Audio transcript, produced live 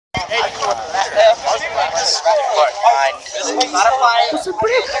Lord, fine. What's a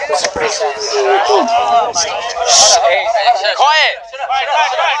brick? What's a brick? Hey, quiet!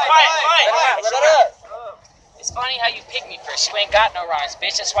 Shut up! It's funny how you pick me first. You ain't got no rhymes,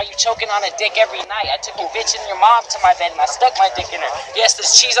 bitch. That's why you choking on a dick every night. I took your bitch and your mom to my bed and I stuck my dick in her. Yes,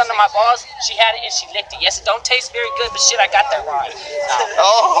 there's cheese under my balls. She had it and she licked it. Yes, it don't taste very good, but shit, I got that rhyme.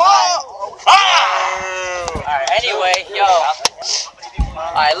 Alright, anyway, yo.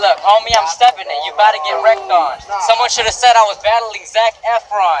 Alright, look, homie, I'm stepping it. You about to get wrecked on. Someone should have said I was battling Zac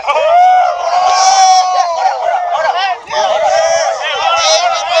Efron.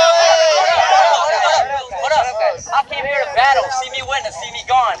 I came here to battle. See me win and see me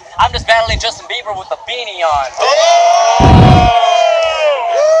gone. I'm just battling Justin Bieber with a beanie on.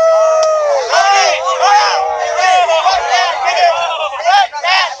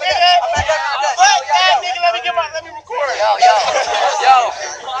 Yo,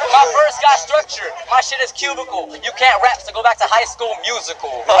 my verse got structure. My shit is cubicle. You can't rap, so go back to High School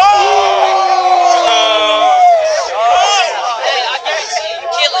Musical. Hey, I guarantee you,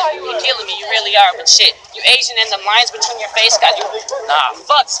 you're killing me, you really are, but shit, you Asian and the lines between your face got you, nah,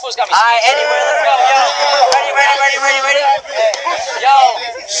 fuck, this fool's got me. Alright, anyway, let's go, yo. Ready? Yo.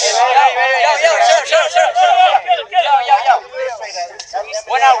 Yo.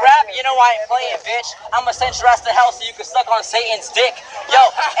 When I rap, you know I ain't playing, bitch. I'ma send your ass to hell so you can suck on Satan's dick.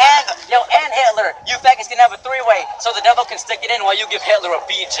 And Hitler. You faggots can have a three-way, so the devil can stick it in while you give Hitler a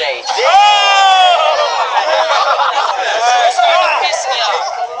BJ.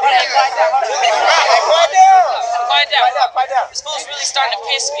 Quiet down. This fool's really starting to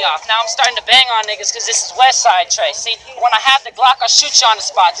piss me off. Now I'm starting to bang on niggas because this is West Side Trey. See, when I have the Glock, I'll shoot you on the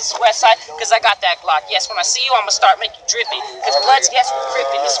spot. This is West Side because I got that Glock. Yes, when I see you, I'm going to start making you drippy because blood's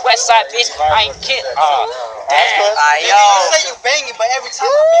dripping. This West Side bitch, I ain't kidding. Damn. You say you banging, but every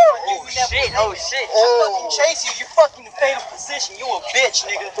time I bang on you, you never. Oh shit. I fucking chase you. You fucking in fatal position. You a bitch,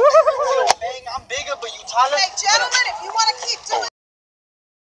 nigga. You don't bang. I'm bigger, but you taller. Hey, gentlemen, if you want to